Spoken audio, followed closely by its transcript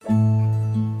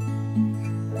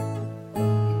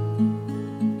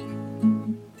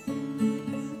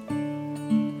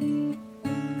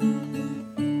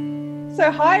So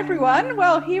hi everyone.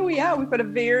 Well, here we are. We've got a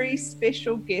very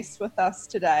special guest with us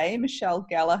today, Michelle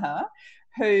Gallagher,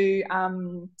 who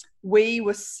we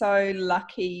were so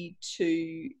lucky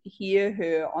to hear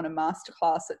her on a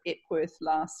masterclass at Epworth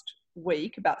last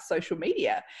week about social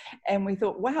media. And we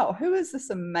thought, wow, who is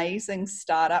this amazing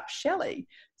startup Shelley?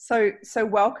 So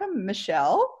welcome,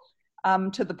 Michelle,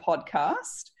 to the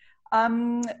podcast.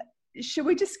 Should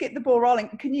we just get the ball rolling?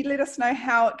 Can you let us know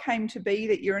how it came to be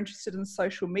that you're interested in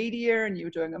social media and you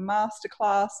were doing a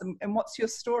masterclass, and what's your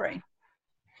story?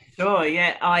 Sure,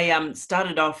 yeah. I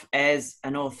started off as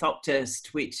an orthoptist,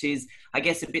 which is, I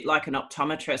guess, a bit like an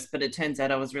optometrist, but it turns out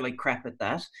I was really crap at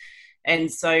that. And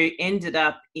so ended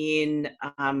up in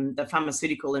the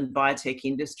pharmaceutical and biotech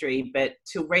industry, but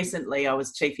till recently I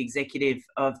was chief executive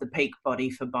of the peak body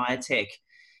for biotech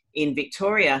in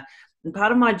Victoria. And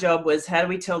part of my job was, how do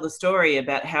we tell the story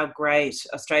about how great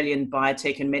Australian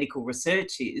biotech and medical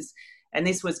research is? And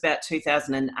this was about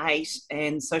 2008,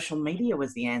 and social media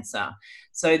was the answer.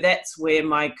 So that's where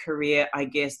my career, I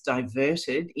guess,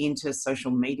 diverted into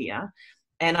social media.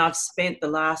 And I've spent the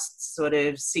last sort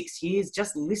of 6 years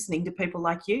just listening to people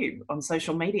like you on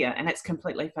social media, and it's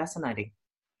completely fascinating.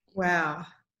 Wow,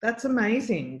 that's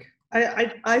amazing.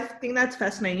 I think that's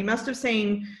fascinating. You must have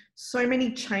seen so many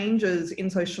changes in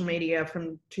social media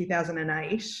from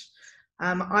 2008.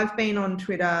 I've been on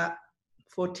Twitter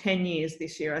for 10 years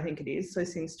this year, I think it is, so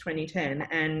since 2010,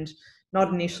 and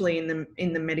not initially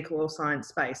in the medical or science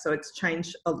space. So it's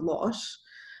changed a lot.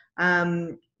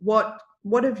 What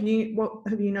have you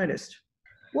noticed?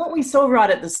 What we saw right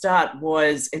at the start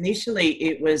was, initially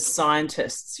it was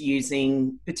scientists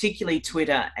using particularly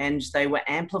Twitter, and they were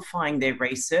amplifying their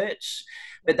research,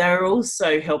 but they were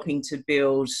also helping to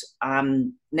build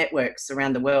networks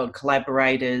around the world,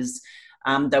 collaborators.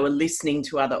 They were listening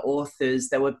to other authors.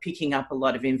 They were picking up a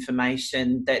lot of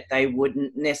information that they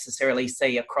wouldn't necessarily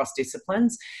see across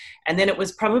disciplines. And then it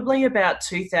was probably about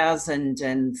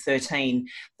 2013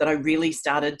 that I really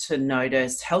started to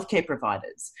notice healthcare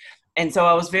providers. And so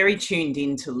I was very tuned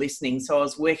into listening. So I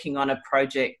was working on a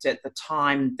project at the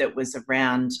time that was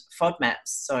around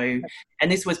FODMAPs. And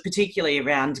this was particularly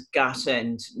around gut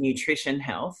and nutrition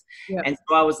health. Yep. And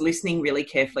so I was listening really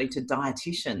carefully to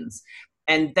dietitians.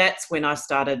 And that's when I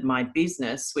started my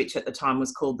business, which at the time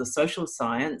was called The Social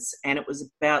Science. And it was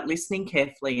about listening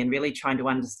carefully and really trying to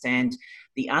understand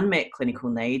the unmet clinical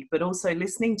need, but also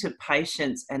listening to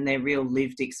patients and their real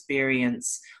lived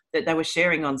experience that they were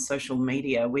sharing on social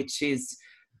media, it's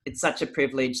such a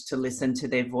privilege to listen to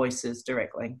their voices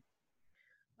directly.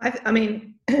 I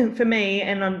mean, for me,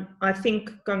 and I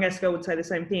think Gongaska would say the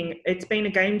same thing, it's been a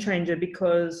game changer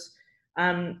because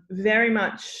very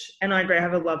much, and I agree, I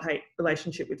have a love-hate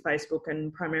relationship with Facebook,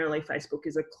 and primarily Facebook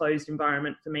is a closed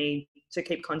environment for me to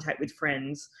keep contact with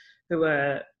friends who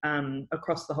are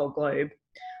across the whole globe,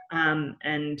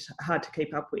 and hard to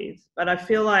keep up with. But I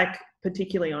feel like,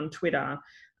 particularly on Twitter,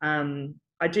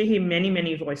 I do hear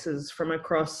many voices from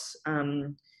across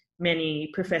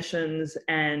many professions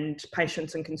and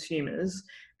patients and consumers,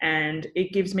 and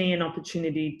it gives me an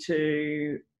opportunity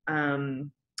to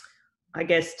I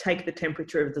guess, take the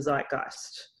temperature of the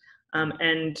zeitgeist.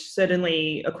 And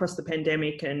certainly across the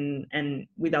pandemic and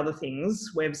with other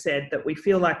things, we've said that we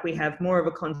feel like we have more of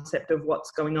a concept of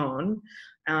what's going on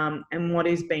and what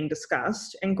is being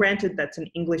discussed. And granted, that's an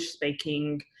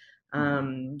English-speaking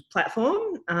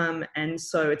platform. And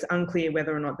so it's unclear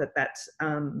whether or not that's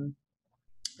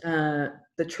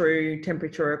the true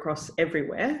temperature across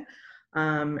everywhere.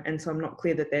 And so I'm not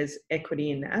clear that there's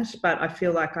equity in that, but I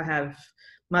feel like I have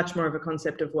much more of a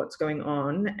concept of what's going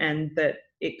on, and that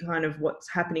it kind of what's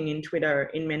happening in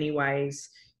Twitter in many ways.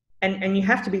 And you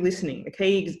have to be listening. The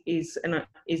key is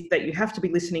that you have to be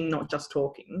listening, not just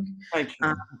talking.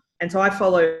 Okay. And so I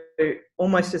follow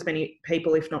almost as many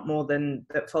people, if not more than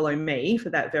that follow me for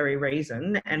that very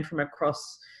reason, and from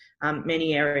across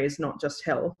many areas, not just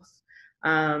health.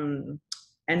 And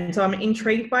so I'm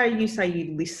intrigued by you say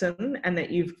you listen and that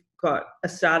you've got a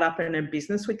startup and a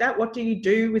business with that. What do you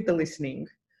do with the listening?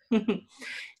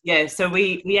 Yeah, so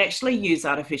we actually use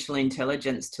artificial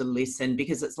intelligence to listen,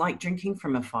 because it's like drinking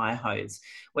from a fire hose.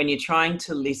 When you're trying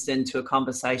to listen to a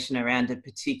conversation around a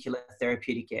particular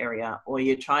therapeutic area, or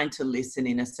you're trying to listen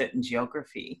in a certain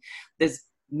geography, there's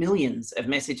millions of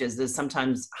messages. There's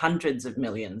sometimes hundreds of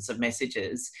millions of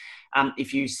messages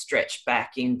if you stretch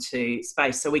back into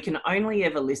space. So we can only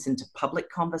ever listen to public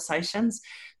conversations.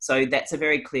 So that's a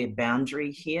very clear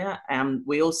boundary here.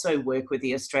 We also work with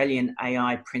the Australian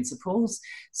AI principles.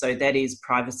 So that is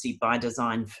privacy by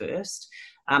design first.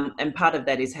 And part of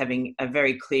that is having a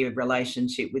very clear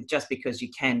relationship with, just because you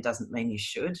can doesn't mean you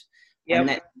should. And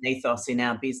that's an ethos in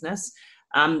our business.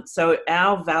 So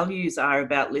our values are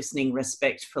about listening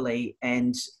respectfully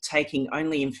and taking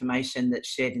only information that's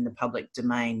shared in the public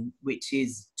domain, which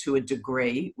is to a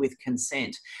degree with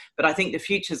consent. But I think the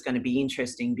future is going to be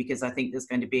interesting because I think there's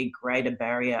going to be a greater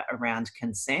barrier around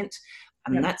consent.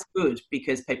 And that's good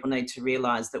because people need to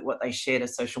realise that what they share to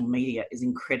social media is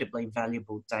incredibly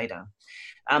valuable data.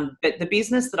 But the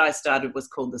business that I started was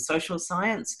called The Social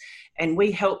Science, and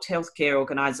we helped healthcare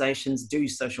organisations do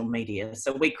social media.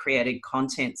 So we created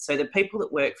content. So the people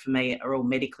that work for me are all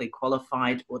medically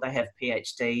qualified or they have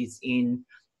PhDs in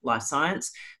life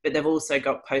science, but they've also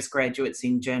got postgraduates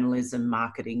in journalism,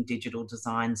 marketing, digital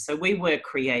design. So we were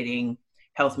creating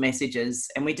health messages,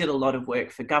 and we did a lot of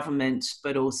work for government,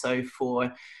 but also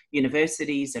for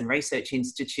universities and research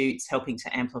institutes, helping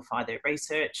to amplify their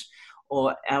research,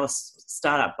 or our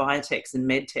startup biotechs and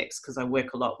medtechs, because I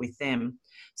work a lot with them.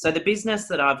 So the business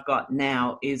that I've got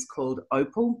now is called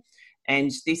Opal, and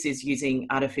this is using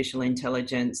artificial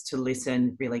intelligence to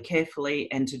listen really carefully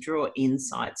and to draw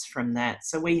insights from that.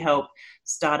 So we help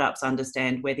startups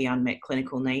understand where the unmet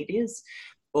clinical need is,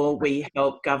 or we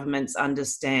help governments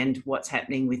understand what's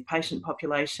happening with patient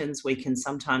populations. We can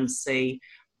sometimes see,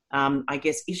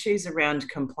 issues around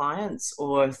compliance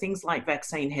or things like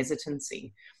vaccine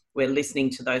hesitancy. We're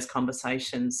listening to those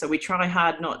conversations. So we try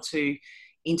hard not to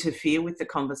interfere with the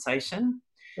conversation.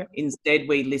 Yep. Instead,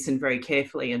 we listen very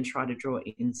carefully and try to draw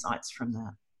insights from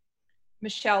that.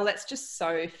 Michelle, that's just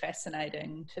so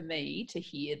fascinating to me to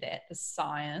hear that, the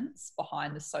science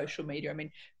behind the social media. I mean,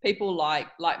 people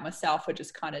like myself are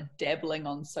just kind of dabbling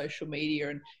on social media,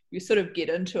 and you sort of get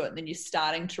into it and then you're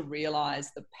starting to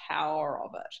realize the power of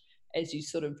it as you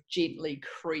sort of gently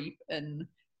creep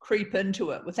into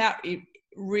it without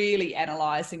really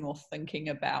analyzing or thinking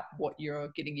about what you're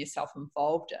getting yourself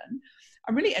involved in.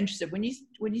 I'm really interested when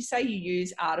you say you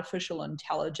use artificial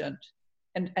intelligence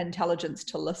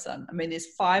to listen. I mean, there's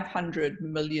 500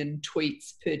 million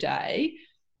tweets per day,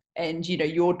 and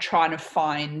you're trying to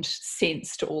find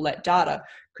sense to all that data.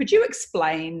 Could you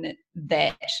explain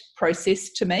that process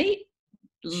to me?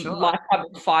 Sure. Like I'm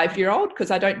a 5-year-old,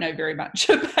 because I don't know very much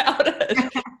about it.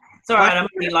 It's all right. I'm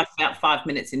only like about 5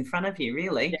 minutes in front of you,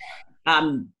 really.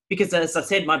 Yeah. Because as I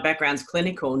said, my background's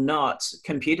clinical, not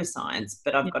computer science,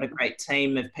 but I've got a great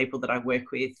team of people that I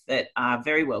work with that are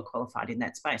very well qualified in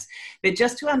that space. But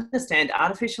just to understand,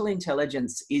 artificial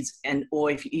intelligence is,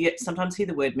 or if you sometimes hear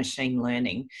the word machine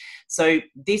learning. So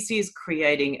this is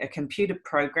creating a computer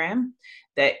program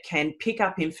that can pick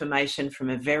up information from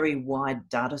a very wide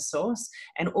data source.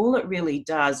 And all it really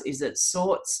does is it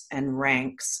sorts and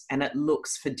ranks and it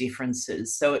looks for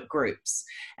differences. So it groups.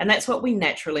 And that's what we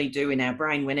naturally do in our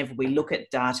brain. Whenever we look at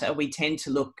data, we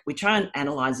try and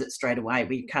analyze it straight away.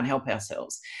 We can't help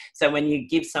ourselves. So when you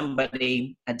give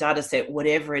somebody a data set,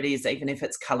 whatever it is, even if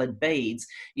it's colored beads,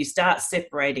 you start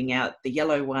separating out the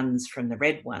yellow ones from the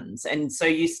red ones. And so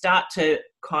you start to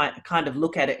kind of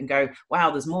look at it and go,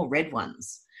 wow, there's more red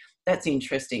ones. That's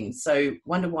interesting. So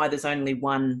wonder why there's only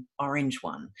one orange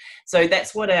one. So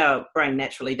that's what our brain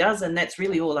naturally does. And that's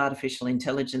really all artificial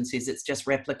intelligence is. It's just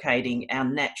replicating our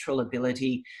natural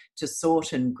ability to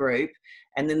sort and group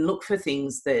and then look for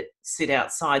things that sit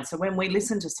outside. So when we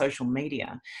listen to social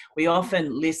media, we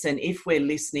often listen, if we're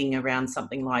listening around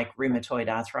something like rheumatoid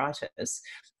arthritis,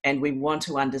 and we want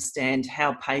to understand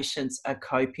how patients are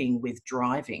coping with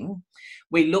driving,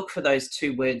 we look for those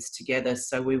two words together.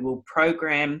 So we will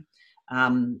program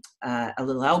a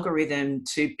little algorithm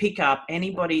to pick up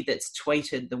anybody that's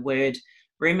tweeted the word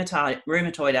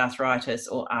rheumatoid arthritis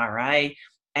or RA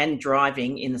and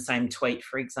driving in the same tweet,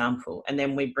 for example. And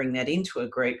then we bring that into a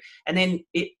group. And then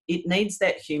it needs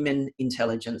that human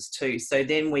intelligence too. So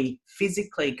then we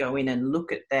physically go in and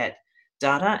look at that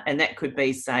data, and that could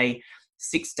be, say,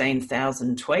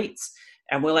 16,000 tweets,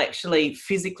 and we'll actually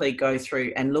physically go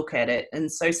through and look at it.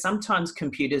 And so sometimes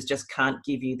computers just can't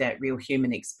give you that real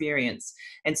human experience.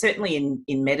 And certainly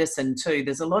in medicine too,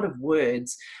 there's a lot of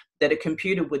words that a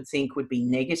computer would think would be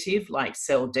negative, like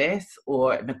cell death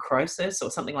or necrosis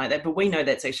or something like that. But we know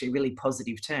that's actually a really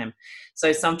positive term.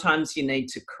 So sometimes you need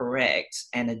to correct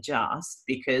and adjust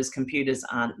because computers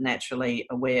aren't naturally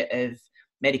aware of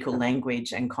medical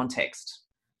language and context.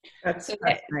 That's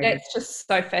just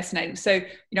so fascinating. So,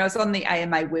 I was on the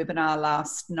AMA webinar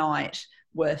last night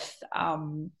with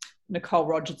Nicole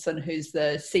Rogerson, who's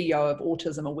the CEO of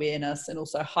Autism Awareness, and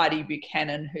also Heidi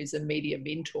Buchanan, who's a media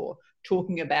mentor,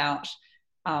 talking about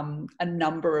a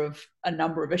number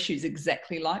of issues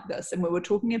exactly like this. And we were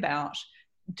talking about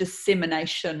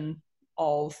dissemination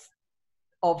of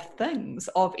things,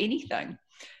 of anything.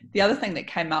 The other thing that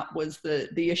came up was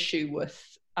the issue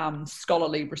with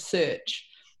scholarly research.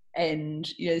 And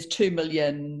there's 2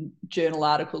 million journal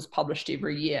articles published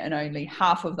every year, and only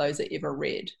half of those are ever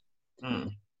read.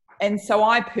 And so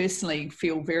I personally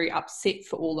feel very upset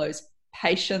for all those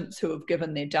patients who have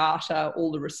given their data,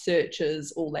 all the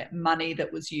researchers, all that money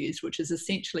that was used, which has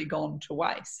essentially gone to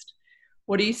waste.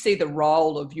 What do you see the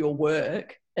role of your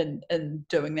work in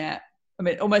doing that? I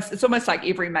mean, it's almost like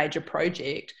every major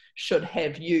project should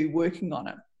have you working on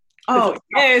it. Oh,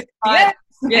 yes.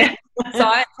 Yeah.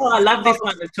 Science, I love this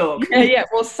kind of talk. Yeah.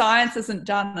 Well, science isn't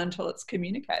done until it's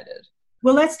communicated.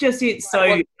 Well, that's just it.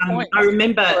 So I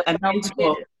remember a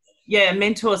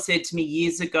mentor said to me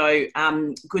years ago,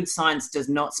 good science does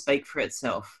not speak for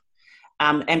itself.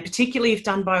 And particularly if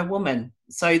done by a woman.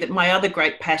 So that my other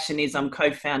great passion is I'm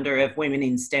co-founder of Women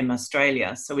in STEM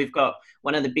Australia. So we've got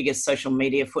one of the biggest social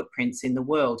media footprints in the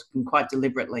world, and quite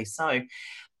deliberately so.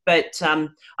 But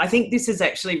I think this is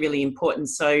actually really important.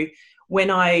 So when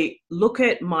I look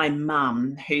at my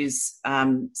mum, who's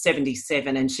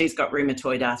 77 and she's got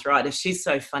rheumatoid arthritis, she's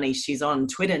so funny. She's on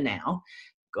Twitter now.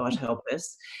 God help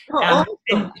us.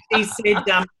 And she said,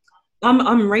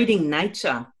 I'm reading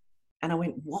Nature. And I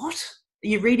went, what? Are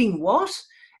you reading what?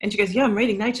 And she goes, yeah, I'm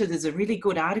reading Nature. There's a really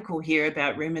good article here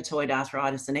about rheumatoid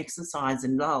arthritis and exercise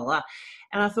and blah, blah, blah.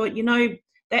 And I thought,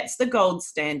 that's the gold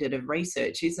standard of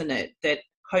research, isn't it? That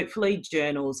hopefully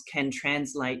journals can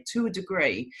translate to a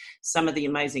degree some of the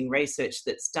amazing research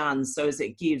that's done, so as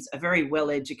it gives a very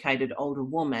well-educated older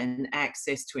woman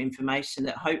access to information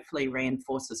that hopefully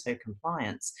reinforces her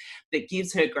compliance, that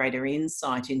gives her greater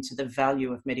insight into the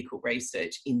value of medical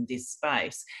research in this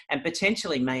space, and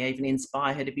potentially may even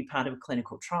inspire her to be part of a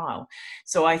clinical trial.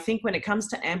 So I think when it comes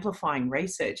to amplifying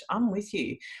research, I'm with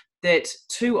you that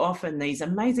too often these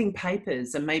amazing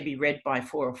papers are maybe read by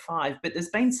 4 or 5, but there's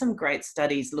been some great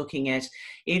studies looking at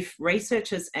if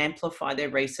researchers amplify their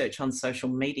research on social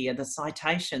media, the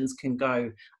citations can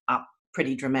go up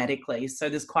pretty dramatically. So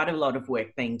there's quite a lot of work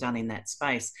being done in that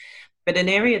space. But an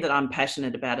area that I'm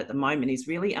passionate about at the moment is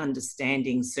really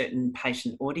understanding certain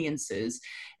patient audiences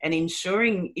and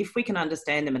ensuring if we can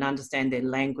understand them and understand their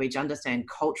language, understand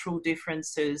cultural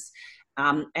differences,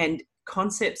 and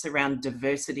concepts around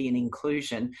diversity and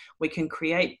inclusion, we can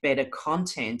create better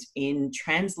content in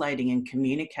translating and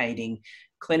communicating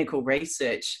clinical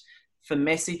research for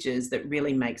messages that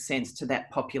really make sense to that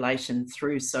population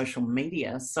through social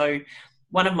media. So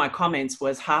one of my comments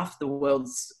was half the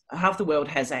world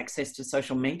has access to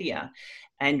social media.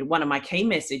 And one of my key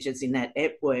messages in that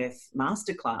Epworth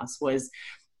masterclass was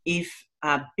if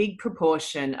a big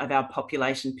proportion of our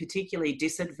population, particularly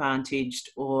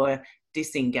disadvantaged or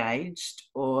disengaged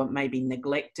or maybe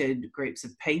neglected groups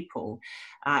of people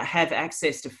have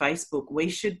access to Facebook, we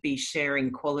should be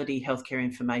sharing quality healthcare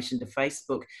information to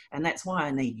Facebook. And that's why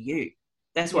I need you.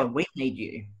 That's why we need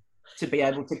you to be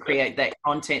able to create that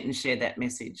content and share that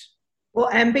message. Well,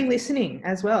 and be listening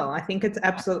as well. I think it's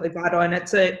absolutely vital. And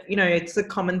it's a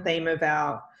common theme of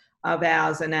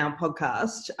ours and our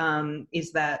podcast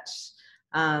is that,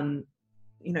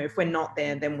 if we're not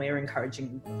there, then we're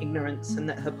encouraging ignorance, and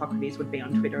that Hippocrates would be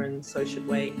on Twitter, and so should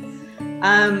we.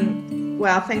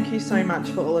 Well, thank you so much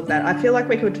for all of that. I feel like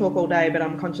we could talk all day, but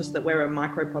I'm conscious that we're a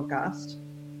micro podcast.